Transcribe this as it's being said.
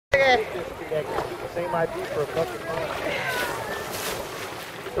Okay. Same ID for a fucking month.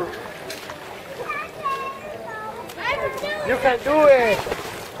 You can do it!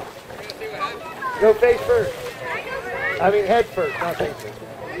 Go face first. I mean head first, not face first.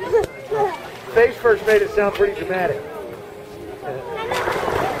 Face first made it sound pretty dramatic.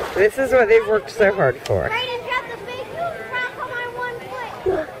 This is what they've worked so hard for.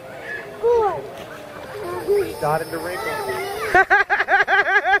 Starting to wrinkle.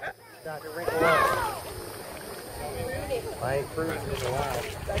 Starting to wrinkle up. I ain't cruising in a while.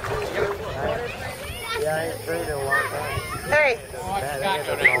 Yeah, I ain't cruising in a long time. Hey. Man, they get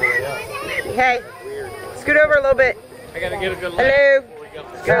all the way up. Hey. Scoot over a little bit. I gotta get a good look. Hello.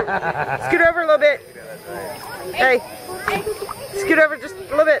 Scoot over a little bit. Hey. Scoot over just a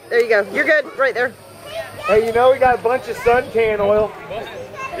little bit. There you go. You're good. Right there. Hey, you know we got a bunch of suntan oil.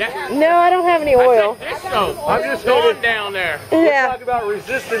 Yeah. No, I don't have any oil. I'm just going saying. down there. Yeah. Talk about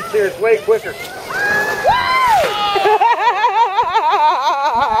resistance here. It's way quicker.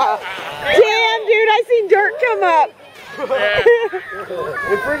 Damn, dude, I seen dirt come up. Yeah.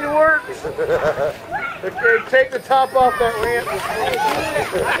 It freaking works. Okay, take the top off that ramp.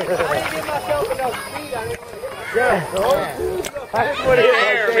 Yeah, I didn't want to hit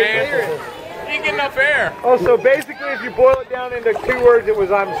Air, my man. face. You ain't get enough air. Oh, so basically, if you boil it down into 2 words, it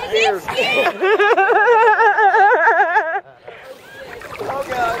was I'm scared. Oh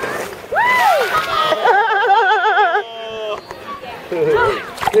God.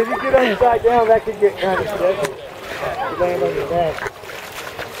 If you get upside down, that could get kind of sketchy. You land on your back.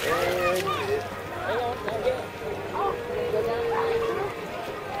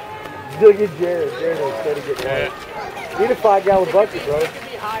 Look at Jared. Jared is steady getting wet. Need a 5-gallon bucket, bro.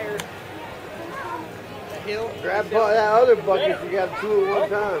 Grab that other bucket. You got 2 at one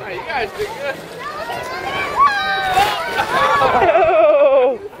time. Hey, you guys did good.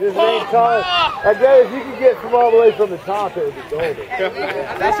 This ain't tall. I guess if you could get from all the way from the top, it would be golden.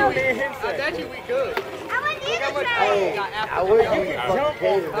 That's what me and him said. I bet you we could. I wish you could fucking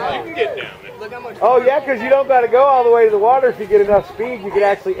cater You that. can get down there. Oh yeah, because you don't got to go all the way to the water. If you get enough speed, you can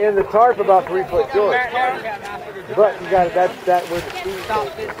actually end the tarp about 3 foot short. But you got to, that's where the speed is. Oh,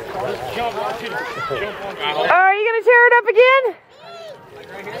 are you going to tear it up again?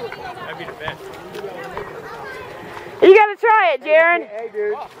 That'd be the best. You got to try it, Jaron. Hey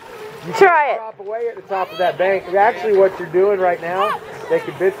dude, you Try it. drop away at the top of that bank. Actually what you're doing right now,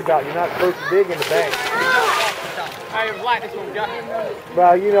 making bits about, you're not supposed to dig in the bank. I like this one, Johnny.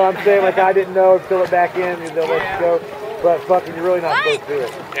 Well, you know, I'm saying like I didn't know, fill it back in, and they'll let you go. But fucking, you're really not supposed to do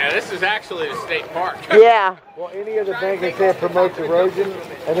it. Yeah, this is actually a state park. Yeah. Well, any of the banks, they say it promotes erosion,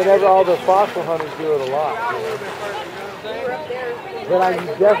 and then all the fossil hunters do it a lot. But you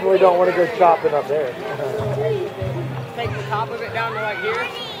definitely don't want to go chopping up there. Take the top of it down to like here.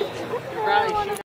 Probably shoot